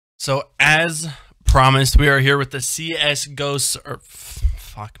So as promised, we are here with the CS Ghost, or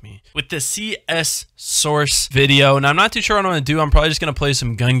fuck me, with the CS Source video. And I'm not too sure what I'm gonna do. I'm probably just gonna play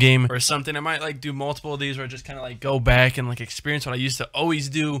some gun game or something. I might like do multiple of these where I just kind of like go back and like experience what I used to always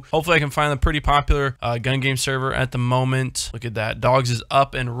do. Hopefully I can find a pretty popular gun game server at the moment. Look at that. Dogs is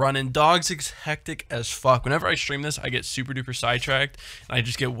up and running. Dogs is hectic as fuck. Whenever I stream this, I get super duper sidetracked and I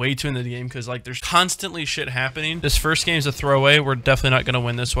just get way too into the game because like there's constantly shit happening. This first game is a throwaway. We're definitely not gonna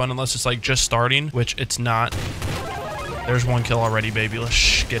win this one unless it's like just starting, which it's not. There's one kill already, baby.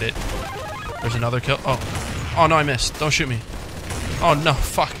 Let's get it. There's another kill. Oh no, I missed. Don't shoot me. Oh no,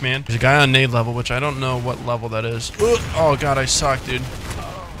 fuck, man. There's a guy on nade level, which I don't know what level that is. Oh god, I suck, dude.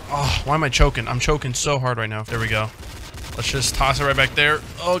 Oh, why am I choking? I'm choking so hard right now. There we go. Let's just toss it right back there.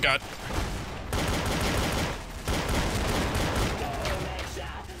 Oh god.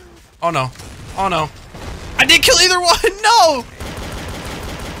 Oh no. Oh no. I didn't kill either one. No.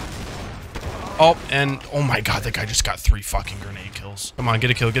 Oh, and oh my god, that guy just got 3 fucking grenade kills. Come on,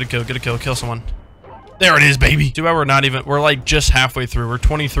 get a kill, get a kill, get a kill, kill someone. There it is, baby. Too bad we're not even, we're like just halfway through. We're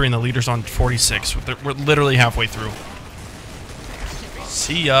 23 and the leader's on 46. We're literally halfway through.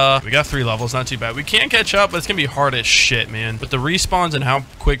 See ya. We got 3 levels, not too bad. We can catch up, but it's gonna be hard as shit, man. With the respawns and how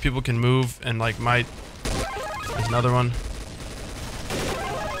quick people can move and like there's another one.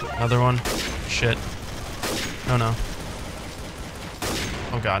 Another one. Shit. No.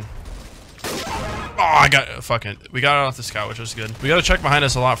 Oh god. Oh, I got fucking. We got it off the scout, which was good. We gotta check behind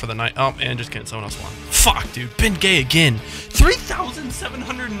us a lot for the night. Oh, and just kidding, someone else won. Fuck, dude, been gay again.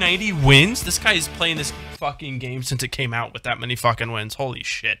 3,790 wins. This guy is playing this fucking game since it came out with that many fucking wins. Holy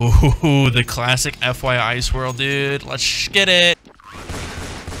shit. Ooh, the classic FYI swirl, dude. Let's get it.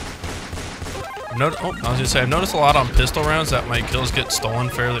 I was gonna say I've noticed a lot on pistol rounds that my kills get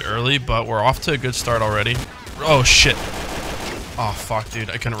stolen fairly early, but we're off to a good start already. Oh shit. Oh fuck, dude,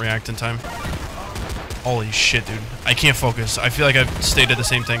 I couldn't react in time. Holy shit, dude. I can't focus. I feel like I've stated the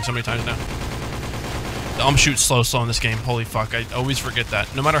same thing so many times now. The shoots slow in this game. Holy fuck, I always forget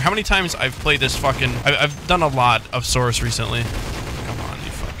that. No matter how many times I've played this fucking... I've done a lot of Source recently. Come on, you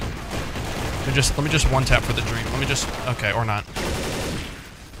fuck. Let me just one tap for the dream. Let me just... Okay, or not.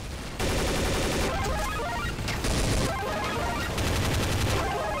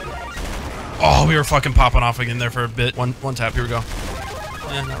 Oh, we were fucking popping off again there for a bit. One tap, here we go.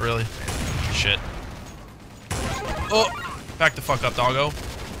 Eh, not really. Shit. Oh, back the fuck up, doggo.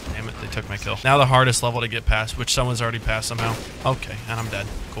 Damn it, they took my kill. Now the hardest level to get past, which someone's already passed somehow. Okay, and I'm dead.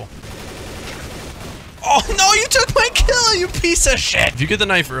 Cool. Oh no, you took my kill, you piece of shit! If you get the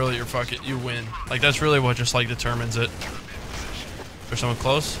knife earlier, fuck it, you win. Like, that's really what just, like, determines it. There's someone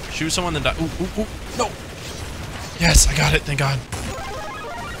close. Shoot someone, then die. Ooh, no! Yes, I got it, thank God.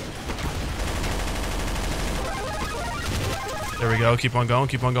 There we go, keep on going,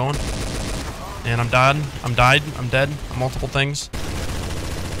 keep on going. And I'm dead, I'm dead, I'm multiple things.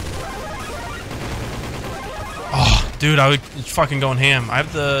 Oh, dude, I was fucking going ham. I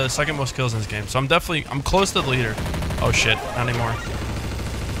have the second most kills in this game, so I'm close to the leader. Oh shit, not anymore.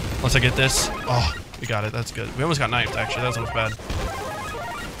 Once I get this, oh, we got it, that's good. We almost got knifed, actually, that was almost bad.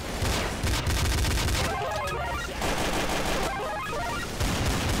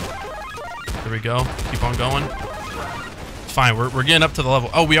 There we go, keep on going. Fine, we're getting up to the level.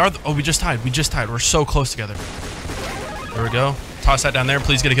 Oh, we just tied. We're so close together. There we go. Toss that down there.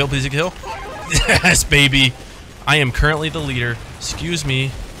 Please get a kill. Please get a kill. Yes, baby. I am currently the leader. Excuse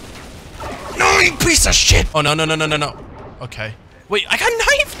me. No, you piece of shit. Oh, no. Okay. Wait, I got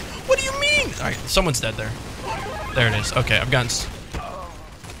knifed? What do you mean? All right, someone's dead there. There it is. Okay, I've gotten...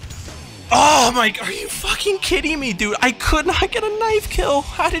 Oh my, are you fucking kidding me, dude? I could not get a knife kill.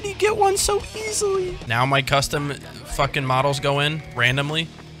 How did he get one so easily? Now my custom fucking models go in randomly.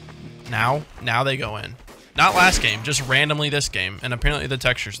 Now they go in. Not last game, just randomly this game. And apparently the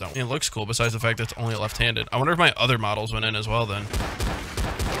textures don't. It looks cool besides the fact that it's only left-handed. I wonder if my other models went in as well then.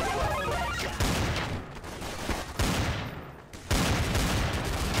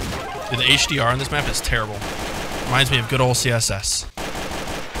 Dude, the HDR on this map is terrible. Reminds me of good old CSS.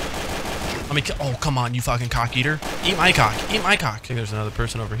 Let me oh, come on, you fucking cock eater. Eat my cock. Eat my cock. I think there's another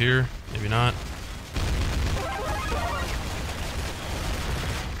person over here. Maybe not.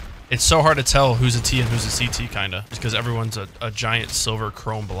 It's so hard to tell who's a T and who's a CT, kinda. Just because everyone's a giant silver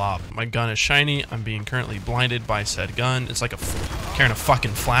chrome blob. My gun is shiny. I'm being currently blinded by said gun. It's like carrying a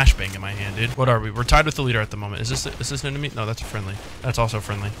fucking flashbang in my hand, dude. What are we? We're tied with the leader at the moment. Is this an enemy? No, that's a friendly. That's also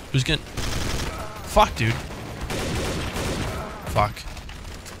friendly. Who's getting... Fuck, dude. Fuck.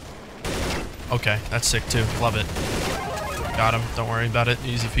 Okay, that's sick too. Love it. Got him. Don't worry about it.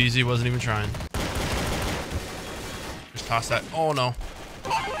 Easy peasy. Wasn't even trying. Just toss that. Oh no.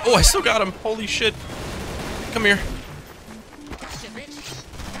 Oh, I still got him. Holy shit. Come here.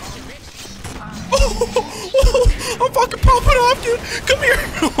 Oh, I'm fucking popping off, dude. Come here.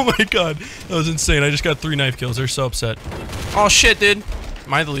 Oh my god. That was insane. I just got 3 knife kills. They're so upset. Oh shit, dude.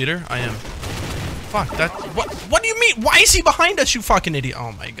 Am I the leader? I am. Fuck, that. What do you mean? Why is he behind us, you fucking idiot?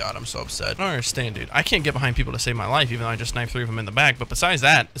 Oh my god, I'm so upset. I don't understand, dude. I can't get behind people to save my life, even though I just knifed 3 of them in the back. But besides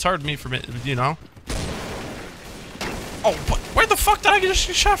that, it's hard for me, you know? Oh, but where the fuck did I just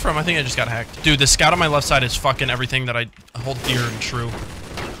get shot from? I think I just got hacked. Dude, the scout on my left side is fucking everything that I hold dear and true.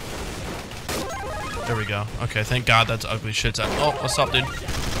 There we go. Okay, thank god that's ugly shit. Oh, what's up, dude?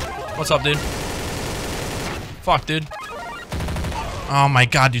 What's up, dude? Fuck, dude. Oh my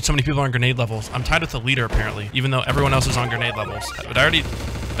god, dude, so many people are on grenade levels. I'm tied with the leader, apparently, even though everyone else is on grenade levels. But I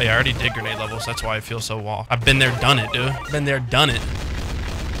already did grenade levels. That's why I feel so wall. I've been there, done it, dude. Been there, done it.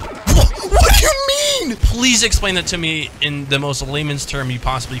 What do you mean? Please explain that to me in the most layman's term you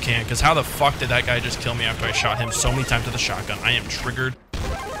possibly can, because how the fuck did that guy just kill me after I shot him so many times with a shotgun? I am triggered.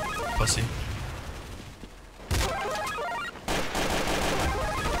 Pussy.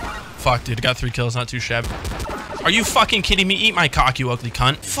 Fuck, dude, I got 3 kills, not too shabby. Are you fucking kidding me? Eat my cock, you ugly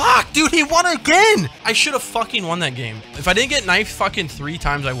cunt. Fuck, dude, he won again. I should have fucking won that game. If I didn't get knifed fucking 3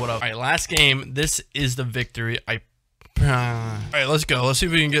 times, I would have. All right, last game. This is the victory. All right, let's go. Let's see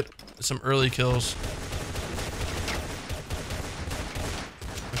if we can get some early kills.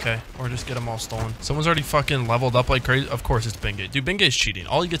 Okay, or just get them all stolen. Someone's already fucking leveled up like crazy. Of course, it's Bengay. Dude, Bengay's cheating.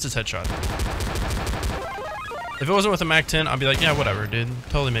 All he gets is headshot. If it wasn't with a Mac 10, I'd be like, yeah, whatever, dude.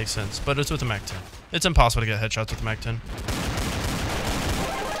 Totally makes sense. But it's with a Mac 10. It's impossible to get headshots with the Mac 10.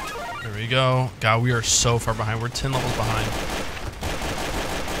 There we go. God, we are so far behind. We're 10 levels behind.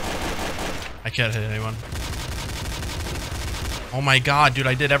 I can't hit anyone. Oh my god, dude,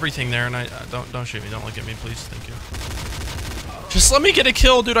 I did everything there, and I don't shoot me. Don't look at me, please. Thank you. Just let me get a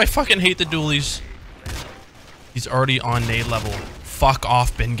kill, dude. I fucking hate the dualies. He's already on nade level. Fuck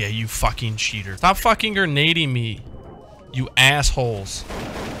off, Bengay, you fucking cheater. Stop fucking grenading me, you assholes.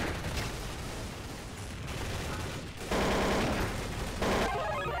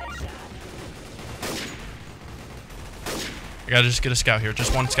 I gotta just get a scout here.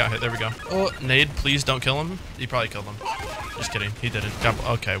 Just one scout hit. There we go. Oh, nade, please don't kill him. He probably killed him. Just kidding. He didn't.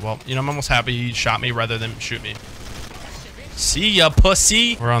 Okay, well, you know, I'm almost happy he shot me rather than shoot me. See ya,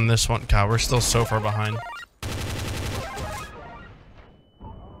 pussy. We're on this one. God, we're still so far behind.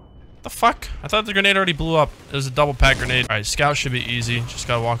 The fuck? I thought the grenade already blew up. It was a double pack grenade. All right, scout should be easy. Just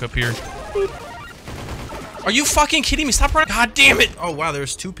gotta walk up here. Are you fucking kidding me? Stop running. God damn it. Oh, wow,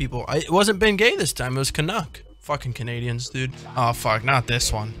 there's 2 people. It wasn't Bengay this time. It was Canuck. Fucking Canadians, dude. Oh, fuck. Not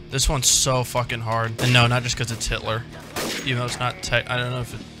this one. This one's so fucking hard. And no, not just because it's Hitler. Even though it's not I don't know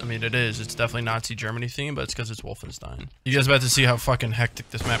if it... I mean, it is. It's definitely Nazi Germany theme, but it's because it's Wolfenstein. You guys about to see how fucking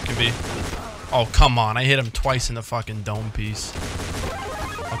hectic this map can be. Oh, come on. I hit him twice in the fucking dome piece.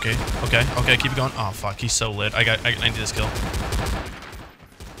 Okay, okay, okay, keep it going. Oh, fuck, he's so lit. I need this kill.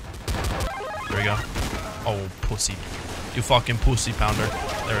 There we go. Oh, pussy. You fucking pussy pounder.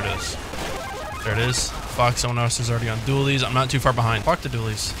 There it is. There it is. Fuck, someone else is already on dualies. I'm not too far behind. Fuck the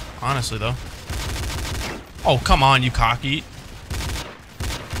dualies. Honestly, though. Oh, come on, you cocky.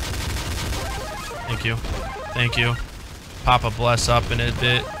 Thank you. Thank you. Papa bless up in a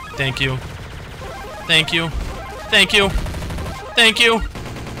bit. Thank you. Thank you. Thank you. Thank you.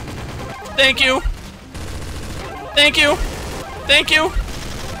 Thank you. Thank you. Thank you.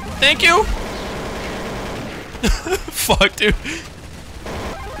 Thank you. Fuck, dude.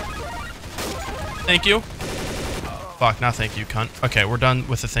 Thank you. Fuck, not thank you, cunt. Okay, we're done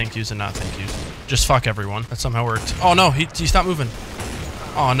with the thank yous and not thank yous. Just fuck everyone. That somehow worked. Oh no, he stopped moving.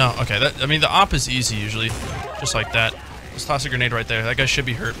 Oh no, okay. I mean, the op is easy usually. Just like that. Let's toss a grenade right there. That guy should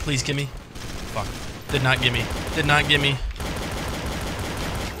be hurt. Please gimme. Fuck. Did not gimme. Did not gimme.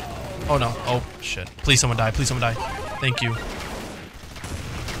 Oh no. Oh shit. Please someone die. Please someone die. Thank you.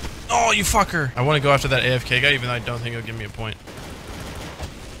 Oh, you fucker. I want to go after that AFK guy, even though I don't think he'll give me a point.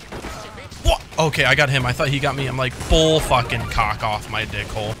 What? Okay, I got him. I thought he got me. I'm like, full fucking cock off my dick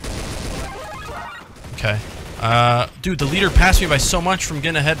hole. Okay. Dude, the leader passed me by so much from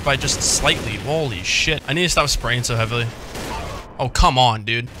getting ahead by just slightly. Holy shit. I need to stop spraying so heavily. Oh, come on,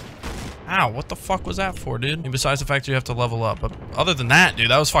 dude. Ow, what the fuck was that for, dude? And besides the fact you have to level up. But other than that, dude,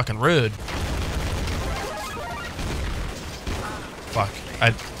 that was fucking rude. Fuck.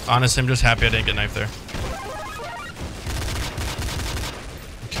 Honestly, I'm just happy I didn't get knifed there.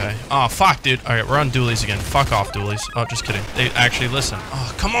 Okay. Oh, fuck, dude. Alright, we're on dualies again. Fuck off, dualies. Oh, just kidding. They actually listen.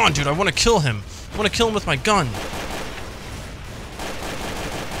 Oh, come on, dude. I want to kill him. I want to kill him with my gun.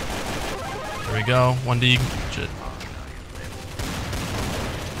 There we go. 1D. Shit.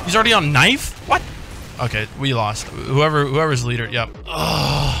 He's already on knife? What? Okay, we lost. Whoever's leader. Yep.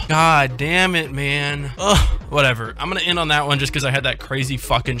 Oh, god damn it, man. Ugh. Whatever. I'm gonna end on that one just because I had that crazy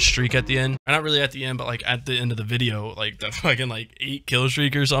fucking streak at the end. Or not really at the end, but like at the end of the video, like the fucking like 8 kill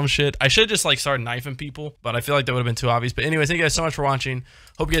streak or some shit. I should just like start knifing people, but I feel like that would have been too obvious. But anyway, thank you guys so much for watching.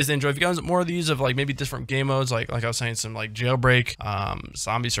 Hope you guys did enjoy. If you guys want more of these of like maybe different game modes, like I was saying, some like jailbreak,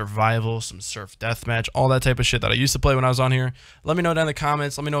 zombie survival, some surf deathmatch, all that type of shit that I used to play when I was on here, let me know down in the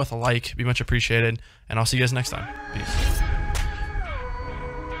comments. Let me know with a like. It'd be much appreciated. And I'll see you guys next time. Peace.